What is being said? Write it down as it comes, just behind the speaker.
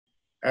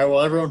All right,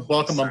 well, everyone,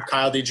 welcome. I'm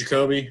Kyle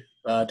DeJacobi,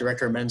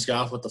 Director of Men's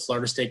Golf with the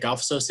Florida State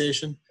Golf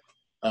Association.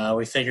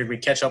 We figured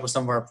we'd catch up with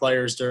some of our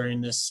players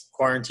during this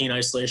quarantine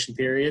isolation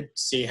period,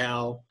 see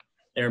how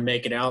they're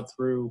making out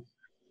through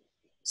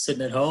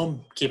sitting at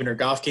home, keeping their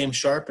golf game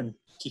sharp, and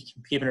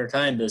keeping their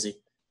time busy.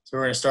 So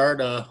we're going to start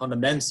on the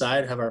men's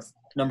side, have our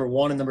number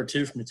one and number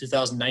two from the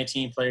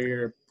 2019 player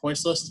year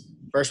points list.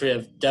 First, we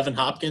have Devon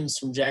Hopkins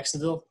from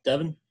Jacksonville.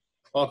 Devon,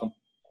 welcome.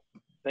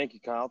 Thank you,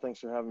 Kyle. Thanks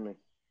for having me.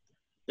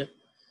 Yep.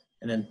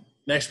 And then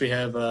next we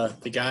have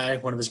the guy,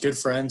 one of his good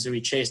friends who he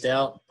chased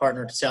out,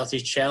 partner at the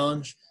Southeast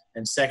Challenge,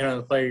 and second on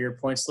the player year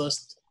points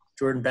list,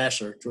 Jordan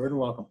Batchelor. Jordan,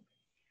 welcome.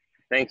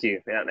 Thank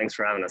you. Yeah, thanks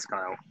for having us,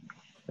 Kyle.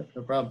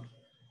 No problem.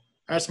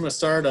 All right, so I'm going to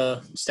start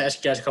just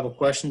ask you guys a couple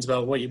questions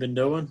about what you've been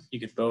doing. You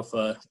could both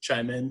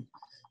chime in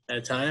at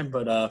a time,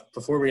 but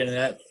before we get into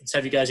that, let's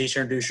have you guys each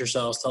introduce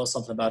yourselves. Tell us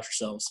something about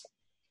yourselves.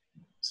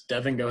 So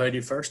Devon, go ahead,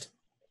 you first.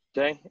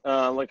 Okay.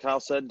 Like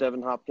Kyle said,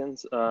 Devon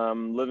Hopkins,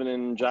 living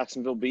in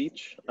Jacksonville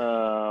Beach,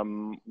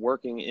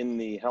 working in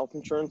the health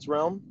insurance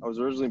realm. I was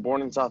originally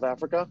born in South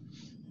Africa.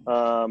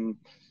 I'm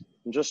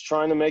just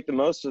trying to make the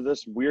most of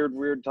this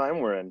weird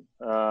time we're in.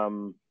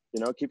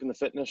 Keeping the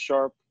fitness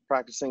sharp,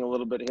 practicing a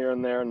little bit here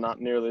and there,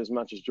 not nearly as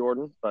much as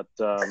Jordan, but,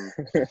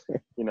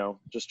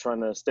 just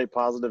trying to stay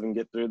positive and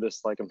get through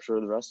this like I'm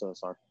sure the rest of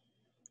us are.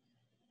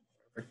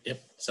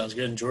 Yep, sounds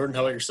good. And Jordan,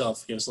 how about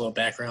yourself? Give us a little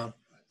background.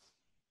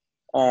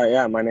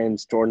 My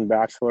name's Jordan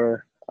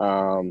Batchelor.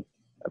 I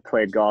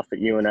played golf at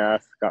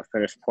UNF, got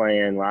finished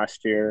playing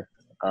last year.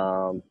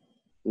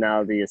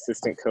 Now the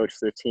assistant coach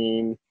for the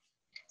team.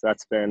 So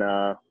that's been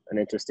an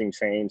interesting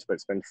change, but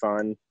it's been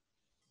fun.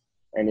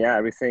 And yeah,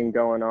 everything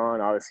going on.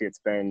 Obviously,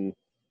 it's been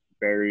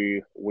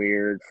very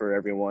weird for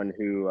everyone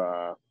who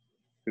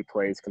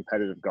plays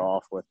competitive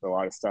golf, with a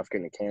lot of stuff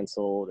getting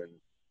canceled and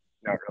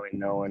not really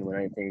knowing when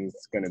anything's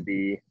going to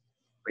be.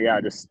 But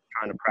yeah, just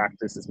trying to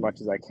practice as much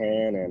as I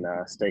can and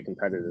stay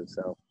competitive.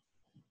 So.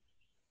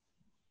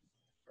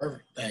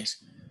 Perfect.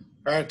 Thanks.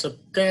 All right. So I'm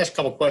going to ask a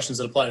couple questions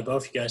that apply to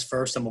both of you guys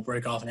first, and we'll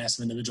break off and ask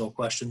some individual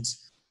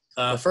questions.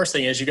 First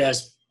thing is, you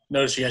guys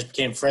noticed you guys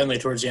became friendly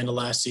towards the end of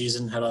last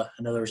season. I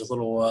know there was a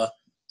little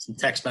some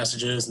text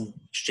messages and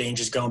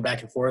exchanges going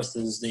back and forth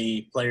as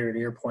the player of the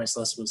year points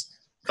list was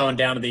coming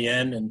down to the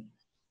end, and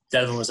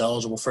Devon was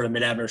eligible for the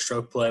mid-amateur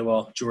stroke play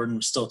while Jordan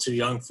was still too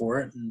young for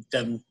it, and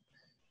Devon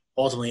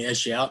ultimately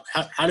edged you out.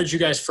 How did you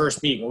guys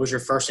first meet? What was your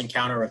first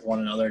encounter with one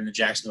another in the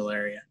Jacksonville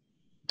area?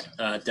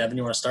 Devon,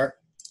 you want to start?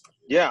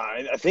 Yeah,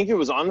 I think it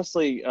was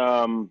honestly,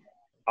 I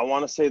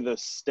want to say the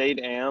State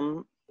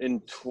Am in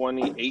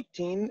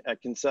 2018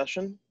 at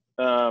Concession.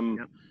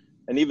 And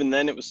even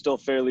then it was still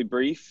fairly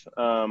brief.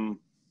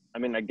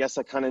 I guess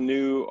I kind of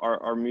knew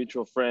our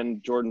mutual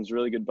friend, Jordan's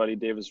really good buddy,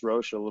 Davis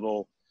Roche, a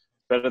little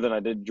better than I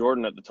did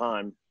Jordan at the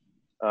time.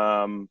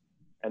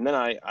 And then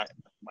I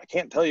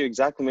can't tell you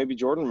exactly, maybe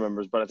Jordan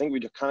remembers, but I think we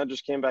kind of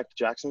just came back to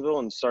Jacksonville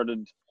and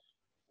started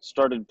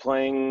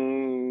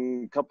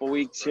playing a couple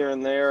weeks here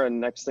and there. And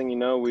next thing you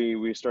know,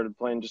 we started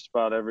playing just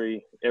about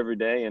every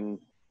day in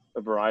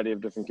a variety of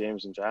different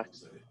games in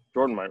Jackson.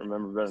 Jordan might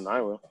remember better than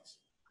I will.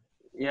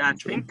 Yeah, I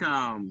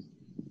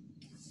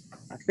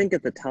think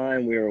at the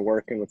time we were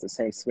working with the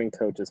same swing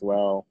coach as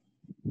well,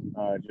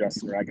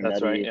 Justin Raganetti.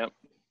 That's right, yep.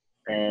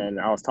 And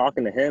I was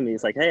talking to him.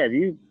 He's like, "Hey, have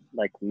you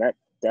met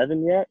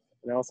Devon yet?"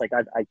 And I was like,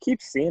 I keep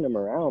seeing him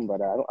around,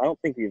 but I don't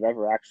think we've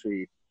ever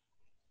actually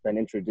been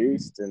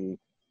introduced. And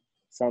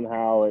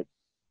somehow it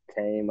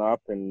came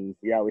up, and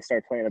yeah, we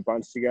started playing a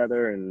bunch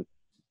together. And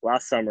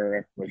last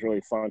summer was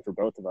really fun for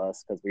both of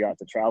us because we got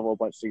to travel a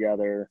bunch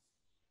together.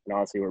 And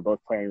honestly, we were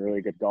both playing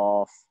really good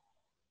golf.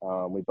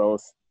 We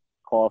both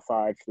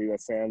qualified for the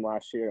USAM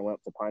last year and went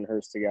up to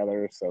Pinehurst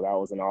together. So that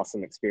was an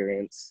awesome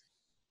experience.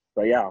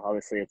 But yeah,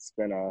 obviously it's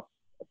been a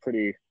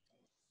pretty,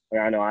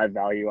 I know I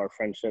value our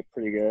friendship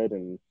pretty good,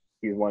 and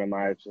he's one of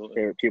my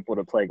favorite people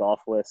to play golf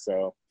with.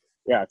 So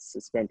yeah,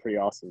 it's been pretty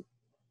awesome.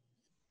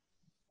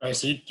 All right,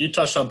 so you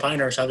touched on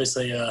Pinehurst.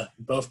 Obviously,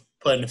 both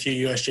played in a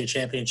few USGA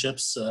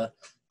championships.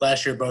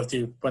 Last year, both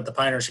you went to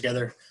Pinehurst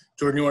together.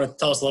 Jordan, you want to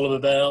tell us a little bit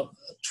about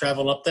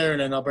traveling up there,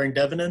 and then I'll bring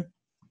Devon in?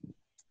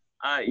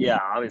 Yeah,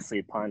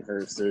 obviously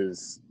Pinehurst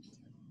is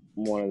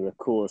one of the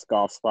coolest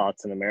golf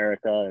spots in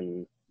America,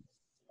 and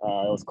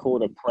it was cool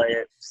to play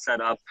it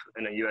set up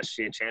in a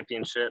USGA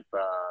championship.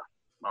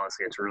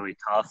 Honestly, it's really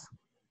tough.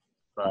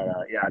 But,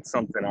 yeah, it's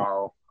something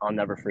I'll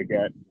never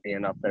forget,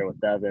 being up there with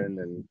Devon.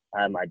 And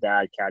I had my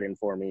dad caddying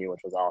for me,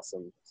 which was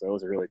awesome. So it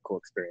was a really cool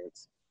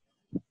experience.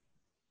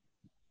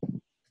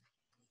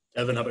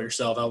 Devon, how about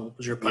yourself? How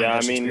was your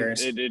Pinehurst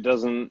experience? It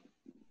doesn't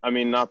 –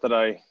 not that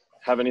I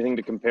have anything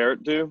to compare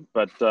it to,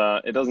 but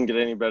it doesn't get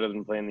any better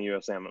than playing the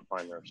USAM at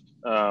Pinehurst.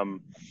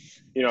 And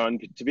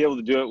to be able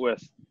to do it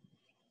with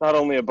not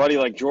only a buddy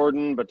like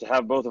Jordan, but to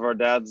have both of our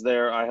dads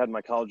there. I had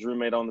my college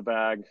roommate on the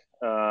bag.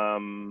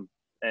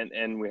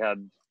 And we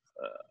had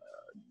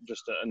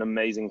just an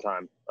amazing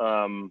time.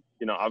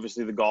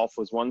 Obviously the golf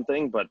was one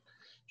thing, but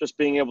just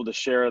being able to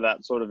share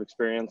that sort of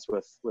experience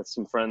with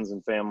some friends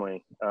and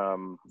family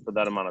for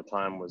that amount of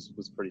time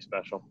was pretty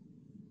special.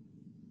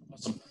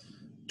 Awesome.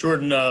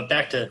 Jordan,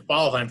 back to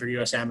qualifying for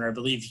U.S. Amateur, I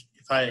believe,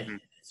 if I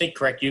think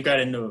correct, you got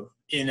in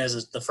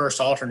as the first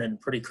alternate in a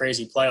pretty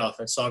crazy playoff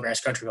at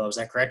Sawgrass Country Club. Is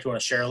that correct? You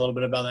want to share a little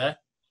bit about that?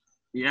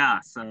 Yeah,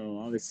 so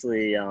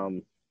obviously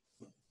I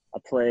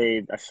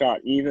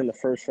shot even the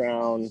first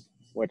round,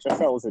 which I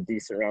felt was a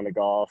decent round of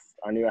golf.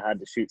 I knew I had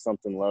to shoot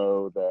something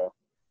low the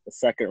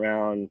second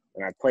round,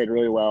 and I played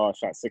really well. I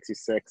shot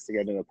 66 to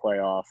get into the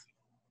playoff.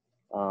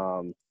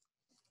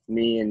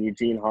 Me and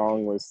Eugene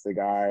Hong was the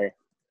guy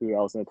who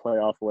I was in the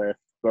playoff with,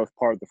 both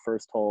part of the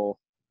first hole.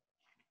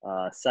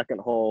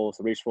 Second hole was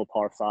a reachable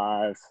par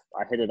 5.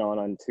 I hit it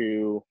on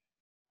 2.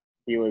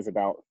 He was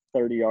about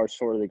 30 yards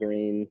short of the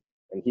green,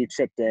 and he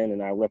chipped in,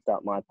 and I whipped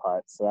out my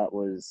putt. So that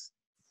was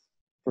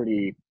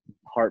pretty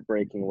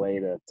heartbreaking way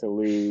to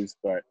lose.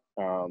 But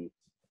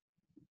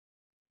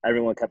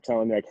everyone kept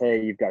telling me, like,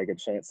 hey, you've got a good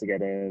chance to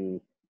get in.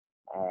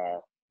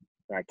 And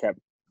I kept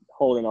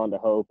holding on to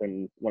hope,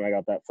 and when I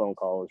got that phone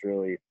call, it was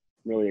really,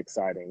 really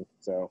exciting.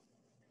 So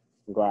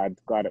I'm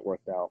glad it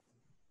worked out.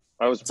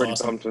 I was pretty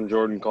pumped when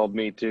Jordan called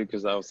me too,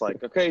 because I was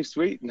like, okay,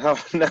 sweet. Now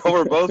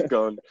we're both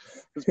going.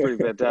 It's pretty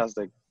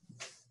fantastic.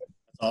 That's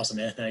awesome,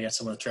 man. I got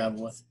someone to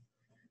travel with.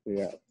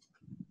 Yeah.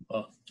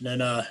 Well,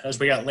 and then as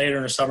we got later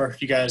in the summer,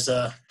 you guys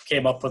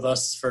came up with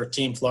us for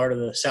Team Florida,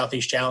 the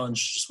Southeast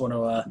Challenge. Just want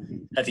to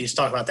have you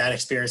talk about that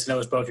experience. I know it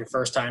was both your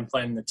first time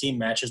playing the team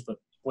matches, but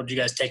what did you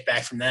guys take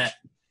back from that?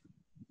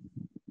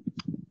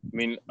 I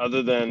mean,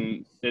 other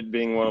than it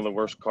being one of the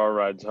worst car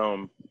rides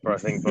home for, I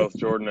think, both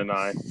Jordan and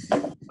I,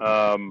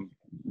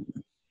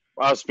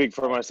 I'll speak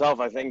for myself.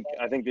 I think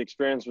the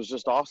experience was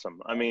just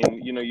awesome. I mean,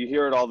 you know, you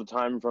hear it all the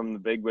time from the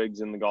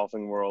bigwigs in the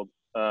golfing world,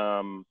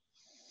 you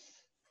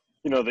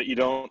know, that you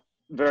don't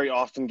very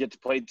often get to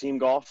play team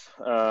golf,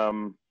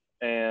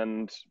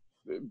 and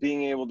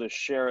being able to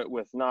share it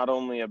with not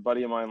only a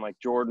buddy of mine like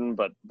Jordan,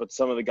 but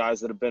some of the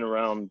guys that have been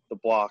around the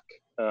block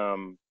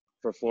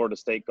for Florida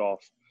State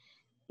golf.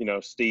 You know,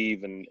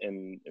 Steve and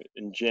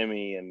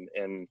Jimmy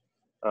and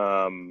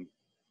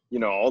you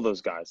know, all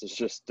those guys. It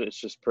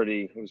was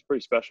pretty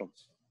special.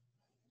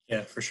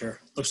 Yeah, for sure.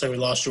 Looks like we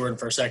lost Jordan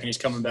for a second. He's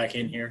coming back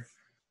in here.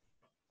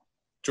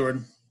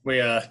 Jordan,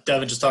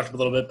 Devon just talked a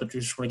little bit, but you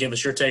just want to give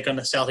us your take on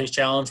the Southeast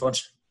Challenge.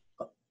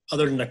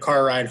 Other than the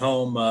car ride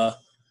home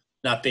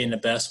not being the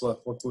best,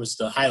 what was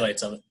the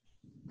highlights of it?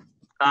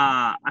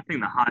 I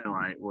think the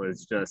highlight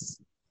was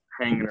just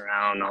hanging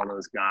around all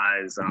those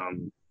guys.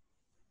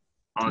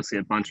 Obviously,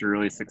 a bunch of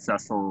really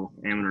successful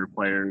amateur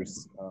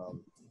players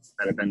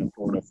that have been in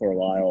Florida for a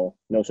while.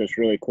 And it was just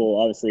really cool.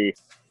 Obviously,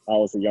 I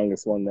was the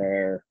youngest one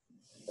there,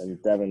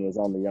 and Devon was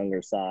on the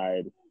younger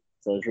side.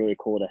 So it was really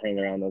cool to hang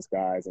around those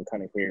guys and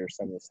kind of hear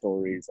some of the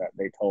stories that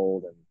they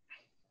told,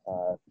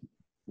 and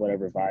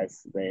whatever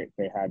advice they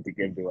had to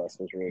give to us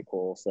was really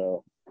cool.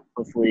 So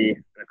hopefully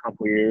in a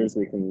couple of years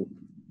we can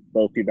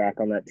both be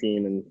back on that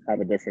team and have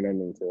a different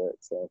ending to it.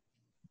 So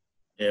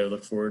yeah,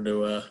 look forward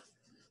to a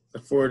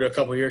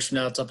couple of years from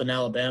now. It's up in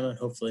Alabama, and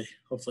hopefully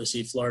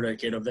see Florida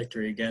get a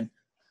victory again.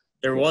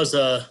 There was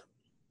a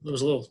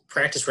little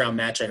practice round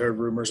match I heard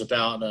rumors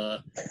about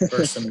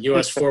for some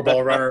U.S.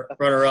 4-ball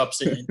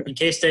runner-ups. In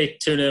case they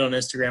tune in on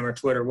Instagram or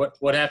Twitter,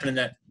 what happened in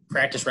that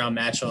practice round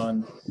match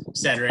on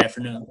Saturday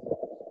afternoon?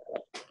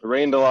 It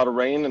rained a lot of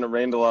rain, and it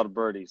rained a lot of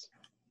birdies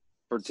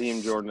for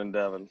Team Jordan and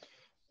Devon.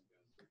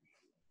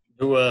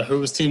 Who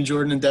was Team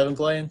Jordan and Devon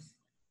playing?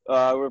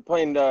 We're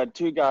playing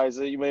two guys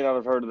that you may not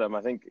have heard of them.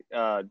 I think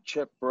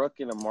Chip Brook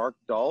and a Mark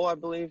Dahl, I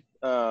believe.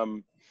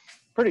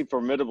 Pretty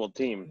formidable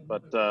team,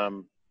 but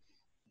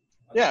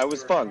yeah, it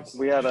was fun.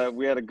 We had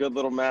a good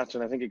little match,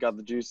 and I think it got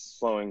the juice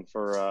flowing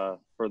for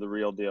the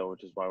real deal,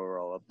 which is why we were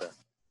all up there.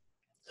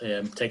 Yeah,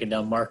 I'm taking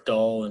down Mark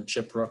Dahl and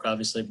Chip Brook.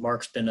 Obviously,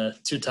 Mark's been a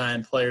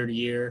 2-time player of the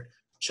year.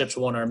 Chip's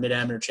won our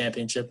mid-amateur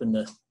championship, and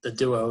the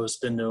duo has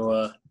been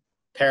to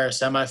Paris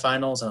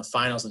semifinals and a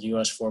finals of the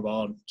U.S.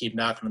 4-ball and keep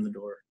knocking on the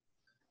door.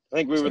 I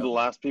think we were the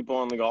last people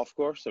on the golf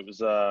course. It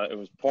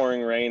was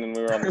pouring rain, and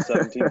we were on the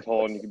 17th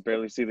hole, and you could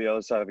barely see the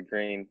other side of the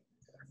green.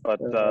 But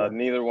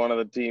neither one of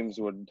the teams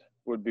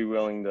would be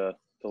willing to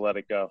let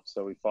it go,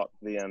 so we fought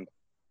to the end.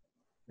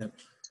 Yep.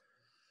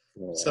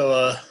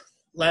 So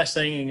last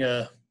thing, you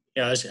know,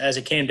 as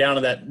it came down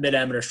to that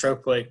mid-amateur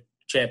stroke play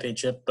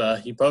championship,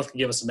 you both can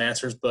give us some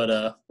answers.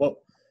 But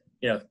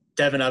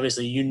Devon,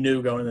 obviously, you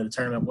knew going into the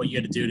tournament what you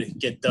had to do to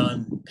get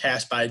done,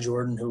 pass by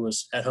Jordan, who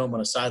was at home on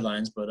the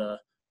sidelines. But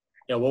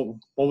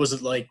what was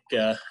it like?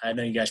 I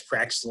know you guys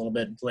practiced a little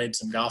bit and played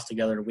some golf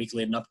together a week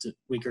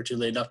or two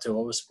leading up to.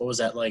 What was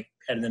that like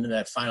heading into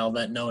that final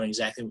event, knowing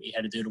exactly what you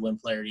had to do to win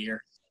Player of the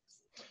Year?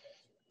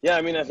 Yeah,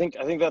 I mean, I think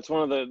that's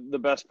one of the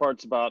best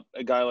parts about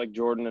a guy like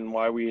Jordan and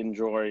why we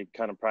enjoy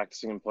kind of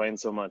practicing and playing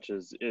so much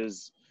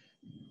is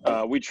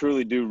we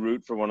truly do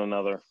root for one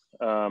another,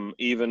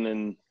 even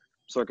in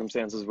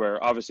circumstances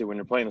where obviously when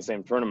you're playing the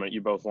same tournament, you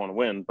both want to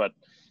win. But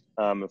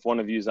if one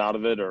of you's out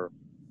of it, or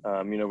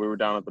we were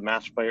down at the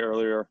match play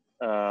earlier,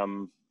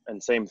 and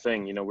same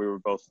thing, we were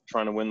both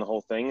trying to win the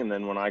whole thing. And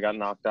then when I got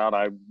knocked out,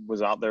 I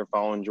was out there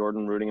following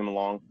Jordan, rooting him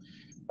along.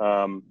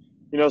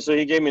 So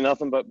he gave me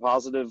nothing but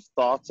positive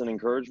thoughts and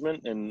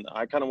encouragement, and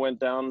I kind of went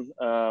down,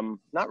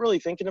 not really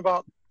thinking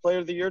about player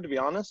of the year, to be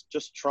honest,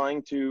 just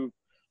trying to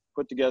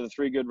put together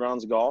 3 good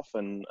rounds of golf.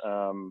 And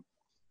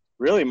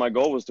really my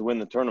goal was to win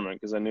the tournament,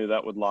 because I knew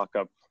that would lock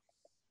up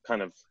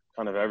kind of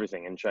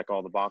everything and check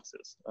all the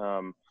boxes.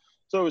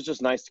 So it was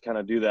just nice to kind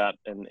of do that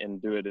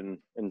and do it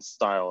in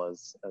style,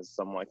 as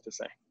some like to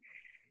say.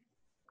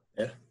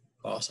 Yeah,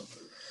 awesome.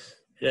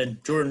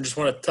 And Jordan, just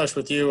want to touch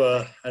with you.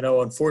 I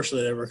know,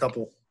 unfortunately, there were a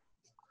couple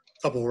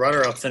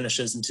runner-up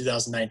finishes in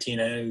 2019.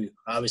 I know you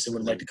obviously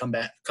would like to come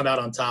out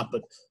on top,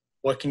 but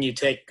what can you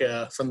take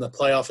from the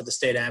playoff at the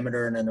state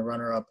amateur and then the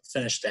runner-up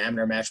finish at the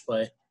amateur match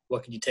play?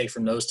 What can you take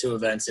from those 2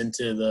 events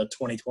into the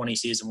 2020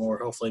 season, where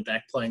we're hopefully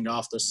back playing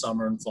golf this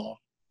summer and fall?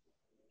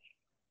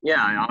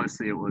 Yeah,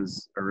 obviously it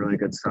was a really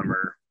good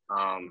summer.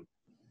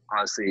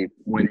 Obviously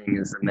winning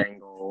is the main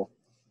goal,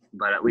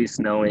 but at least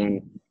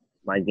knowing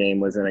my game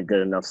was in a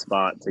good enough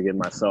spot to give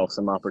myself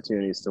some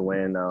opportunities to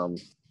win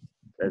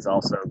is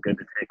also good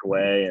to take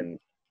away. And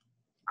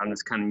I'm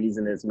just kind of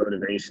using it as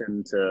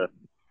motivation to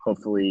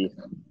hopefully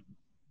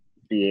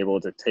be able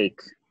to take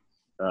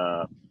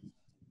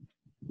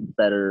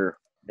better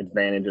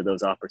advantage of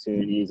those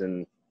opportunities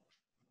and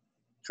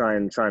try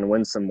and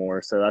win some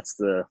more. So that's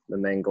the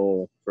main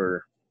goal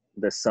for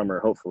this summer,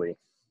 hopefully.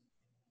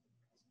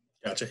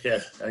 Gotcha.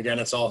 Yeah. Again,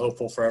 it's all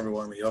hopeful for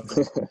everyone. We hope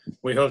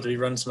to be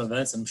running some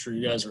events. I'm sure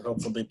you guys are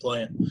hopeful to be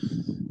playing.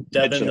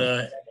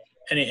 Devon,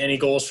 any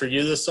goals for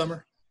you this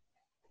summer?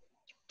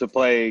 To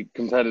play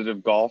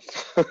competitive golf.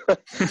 I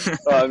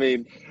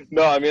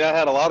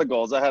had a lot of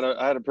goals. I had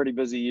a pretty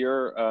busy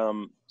year,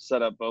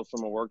 set up both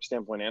from a work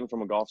standpoint and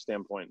from a golf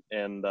standpoint.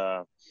 And,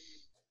 the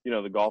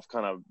golf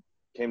kind of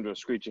came to a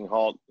screeching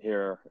halt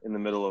here in the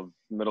middle of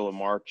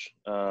March.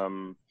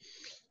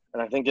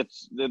 And I think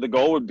the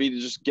goal would be to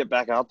just get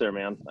back out there,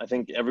 man. I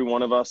think every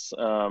one of us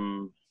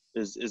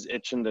is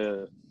itching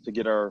to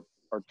get our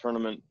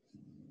tournament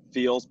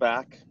feels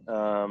back.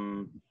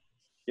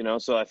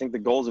 So I think the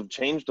goals have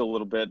changed a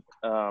little bit.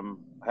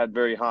 Had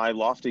very high,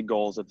 lofty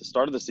goals at the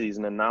start of the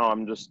season, and now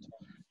I'm just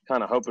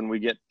kind of hoping we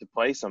get to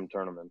play some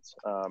tournaments.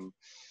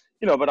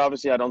 But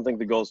obviously I don't think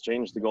the goals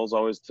change. The goal's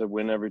always to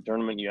win every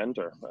tournament you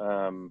enter.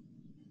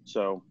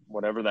 So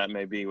whatever that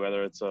may be,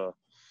 whether it's a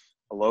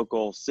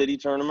local city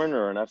tournament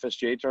or an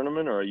FSGA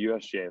tournament or a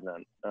USGA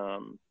event.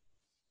 So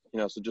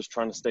just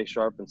trying to stay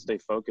sharp and stay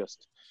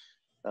focused.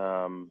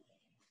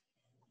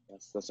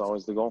 That's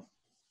always the goal.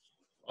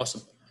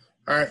 Awesome.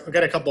 All right, we've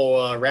got a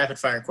couple rapid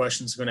fire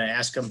questions. I'm going to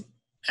ask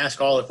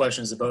all the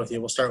questions to both of you.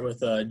 We'll start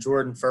with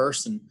Jordan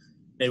first, and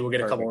maybe we'll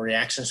get a couple of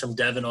reactions from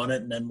Devon on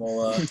it, and then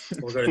we'll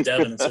go to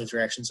Devon and see what his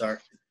reactions are.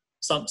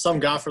 Some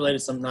golf related,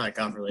 some not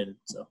golf related.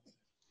 So,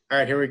 all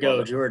right, here we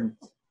go, Jordan.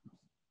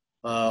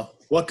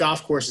 What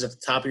golf course is at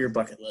the top of your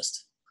bucket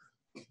list?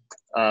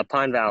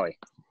 Pine Valley.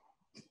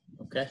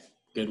 Okay,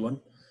 good one.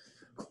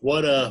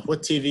 What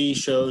TV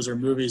shows or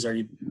movies are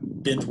you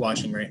binge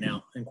watching right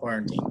now in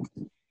quarantine?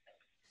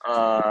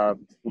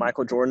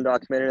 Michael Jordan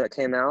documentary that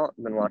came out.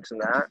 Been watching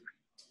that.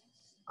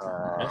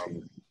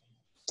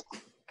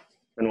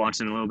 Been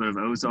watching a little bit of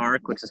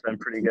Ozark, which has been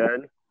pretty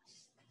good.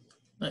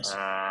 Nice.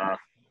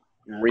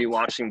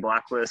 Rewatching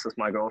Blacklist with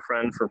my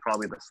girlfriend for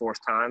probably the 4th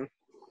time.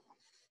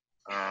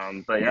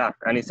 But yeah,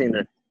 anything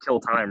to kill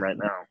time right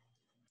now.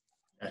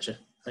 Gotcha.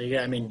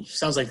 Yeah,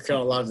 sounds like you're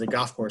killing a lot of the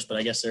golf course, but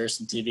I guess there is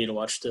some TV to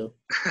watch too.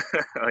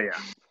 Oh yeah.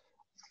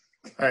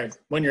 All right.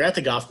 When you're at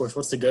the golf course,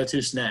 what's the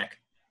go-to snack?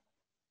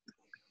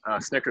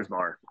 Snickers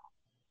bar.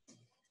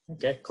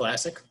 Okay,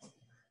 classic.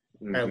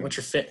 Mm-hmm. All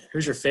right,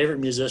 who's your favorite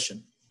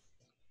musician?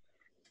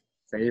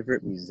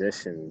 Favorite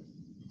musician?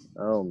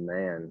 Oh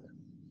man,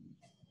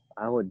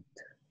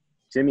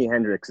 Jimi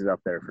Hendrix is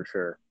up there for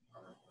sure.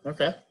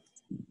 Okay,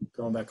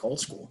 going back old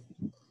school.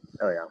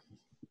 Oh yeah.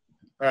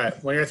 All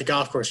right, when you're at the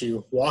golf course, are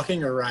you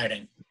walking or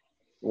riding?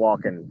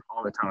 Walking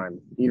all the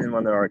time, even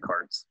when there are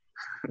carts.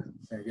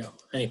 There you go.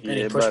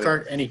 Any push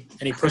cart? Any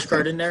push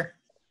cart in there?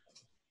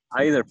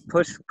 I either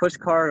push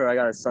cart or I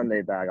got a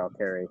Sunday bag I'll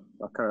carry.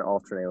 I'll kind of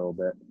alternate a little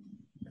bit.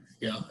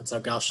 Yeah, that's how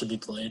golf should be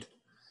played.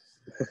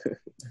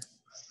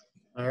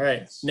 All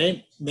right.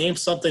 Name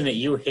something that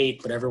you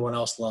hate but everyone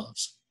else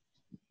loves.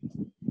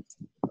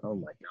 Oh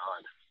my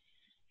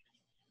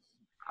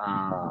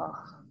God.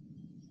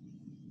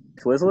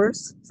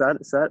 Twizzlers? Is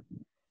that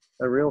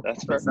a real?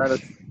 That's fair.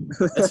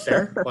 That's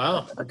fair.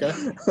 Wow. Okay.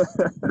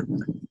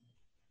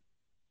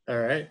 All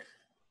right.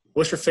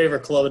 What's your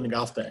favorite club in the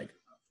golf bag?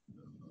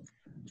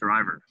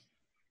 Driver,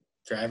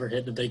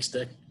 hit the big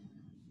stick.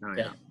 Oh,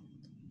 yeah.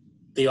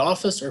 The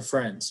Office or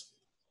Friends?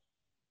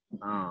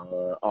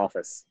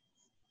 Office.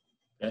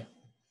 Okay.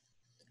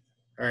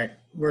 All right.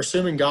 We're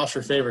assuming golf's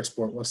your favorite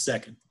sport. What's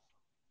second?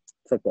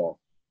 Football.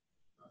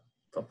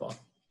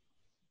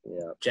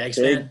 Yeah. Jags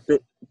fan?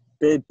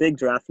 Big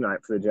draft night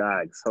for the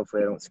Jags.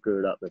 Hopefully I don't screw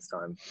it up this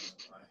time.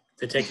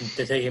 They're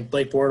taking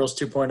Blake Bortles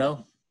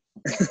 2.0?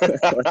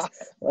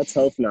 Let's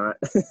hope not.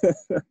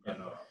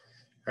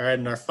 All right,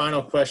 and our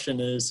final question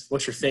is,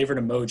 what's your favorite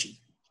emoji?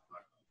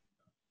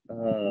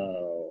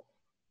 Oh.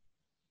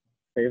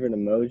 Favorite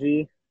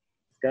emoji?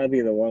 It's got to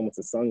be the one with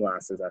the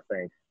sunglasses, I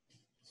think.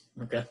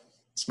 Okay.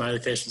 Smiley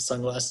face with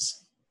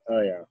sunglasses.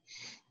 Oh, yeah.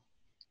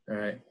 All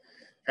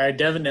right,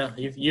 Devon. Now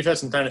you've had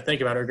some time to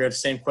think about it. We're good.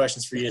 Same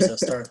questions for you. So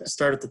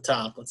start at the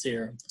top. Let's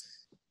hear 'em.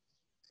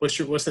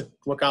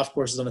 What golf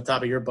course is on the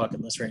top of your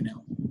bucket list right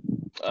now?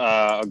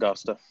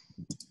 Augusta.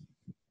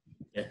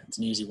 Yeah, it's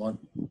an easy one.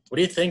 What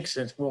do you think?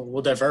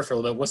 We'll divert for a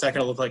little bit. What's that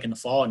going to look like in the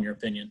fall, in your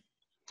opinion?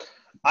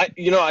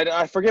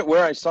 I forget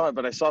where I saw it,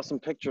 but I saw some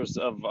pictures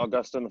of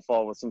Augusta in the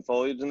fall with some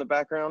foliage in the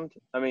background.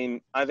 I mean,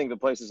 I think the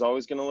place is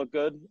always going to look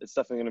good. It's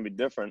definitely going to be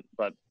different,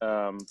 but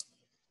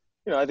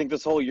I think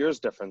this whole year is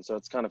different, so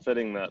it's kind of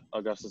fitting that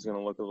Augusta is going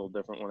to look a little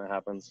different when it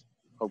happens.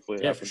 Hopefully,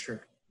 it happens. For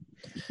sure.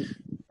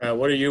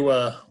 What are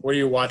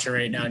you watching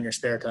right now in your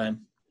spare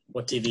time?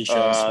 What TV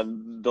shows?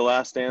 The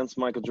Last Dance,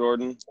 Michael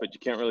Jordan, but you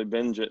can't really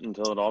binge it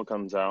until it all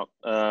comes out.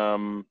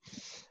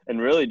 And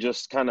really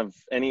just kind of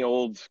any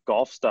old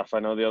golf stuff. I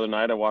know the other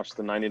night I watched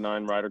the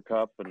 99 Ryder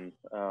Cup and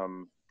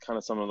kind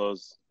of some of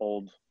those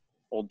old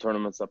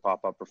tournaments that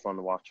pop up are fun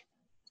to watch.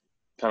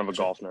 Kind of a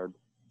golf nerd.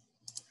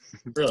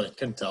 Really?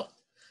 Couldn't tell.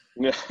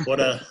 Yeah.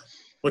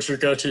 What's your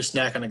go-to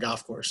snack on a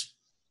golf course?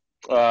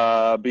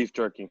 Beef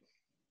jerky.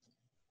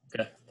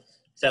 Okay.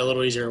 Is that a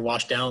little easier to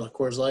wash down with a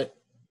Coors Light?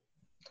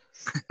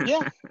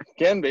 Yeah,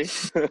 can be.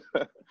 All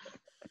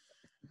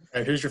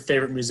right, who's your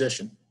favorite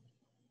musician?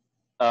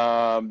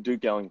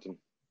 Duke Ellington.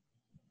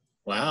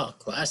 Wow,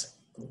 classic.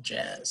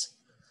 Jazz.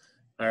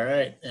 All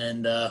right,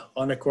 and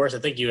on the course, I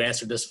think you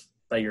answered this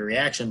by your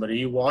reaction, but are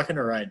you walking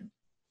or riding?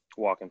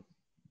 Walking.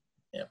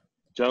 Yeah.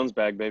 Jones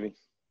bag, baby.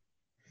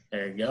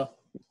 There you go.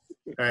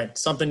 All right,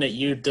 something that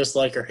you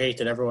dislike or hate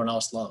that everyone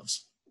else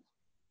loves.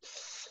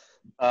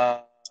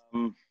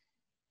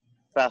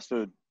 Fast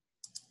food.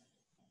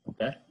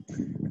 Okay.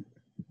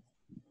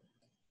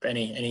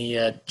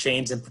 Any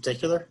chains in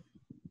particular?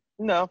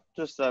 No,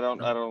 just I don't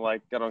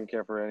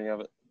care for any of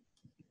it.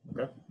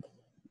 Okay.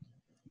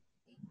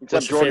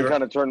 Except Jordan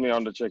kind of turned me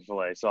on to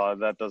Chick-fil-A, so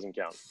that doesn't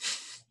count. I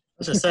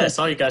was gonna say I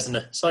saw you guys in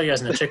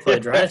the Chick-fil-A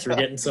drive-thru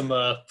getting some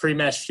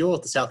pre-match fuel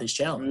at the Southeast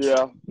Challenge.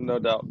 Yeah, no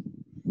doubt.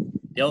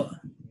 One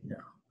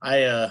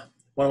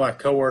of my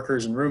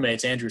coworkers and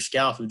roommates, Andrew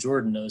Scalf, who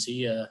Jordan knows,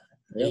 he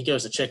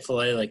goes to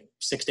Chick-fil-A like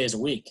 6 days a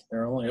week.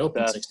 They're only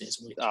open 6 days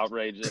a week.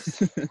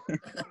 Outrageous.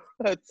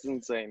 That's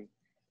insane.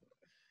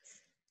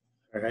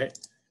 All right.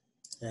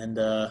 And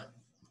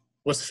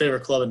what's the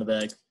favorite club in the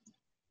bag?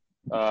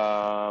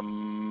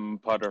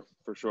 Putter,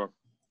 for sure.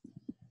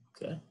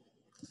 Okay.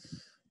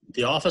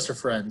 The Office or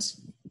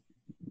Friends?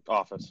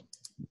 Office.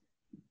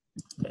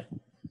 Okay.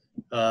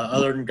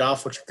 Other than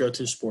golf, what's your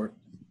go-to sport?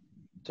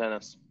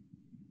 Tennis.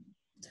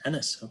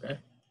 Tennis, okay.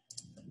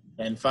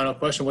 And final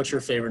question, what's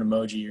your favorite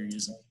emoji you're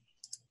using?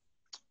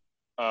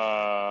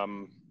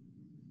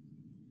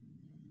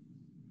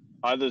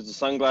 Either the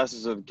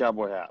sunglasses or the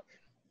cowboy hat.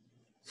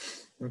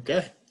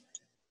 Okay.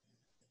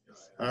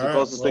 It's the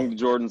closest thing to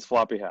Jordan's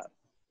floppy hat.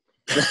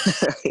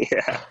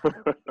 Yeah.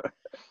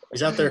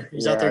 He's out there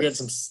getting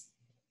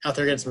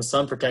some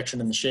sun protection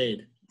in the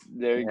shade.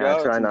 There you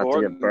go. Try not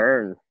to get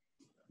burned.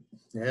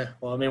 Yeah.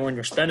 Well, I mean, when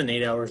you're spending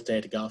 8 hours a day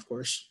at the golf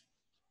course.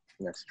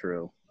 That's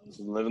true.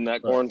 Living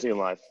that quarantine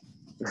life.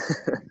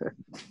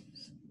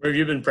 Where have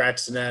you been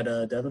practicing at,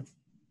 Devon?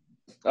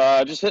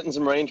 Just hitting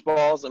some range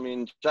balls. I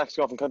mean, Jack's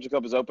Golf and Country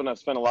Club is open. I've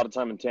spent a lot of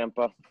time in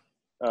Tampa.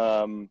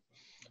 A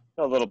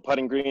little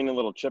putting green, a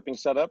little chipping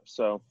setup.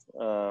 So,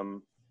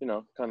 kind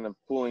of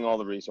pooling all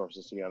the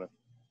resources together.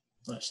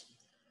 Nice.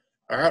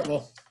 All right.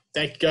 Well,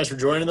 thank you guys for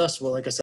joining us. Well, like I said,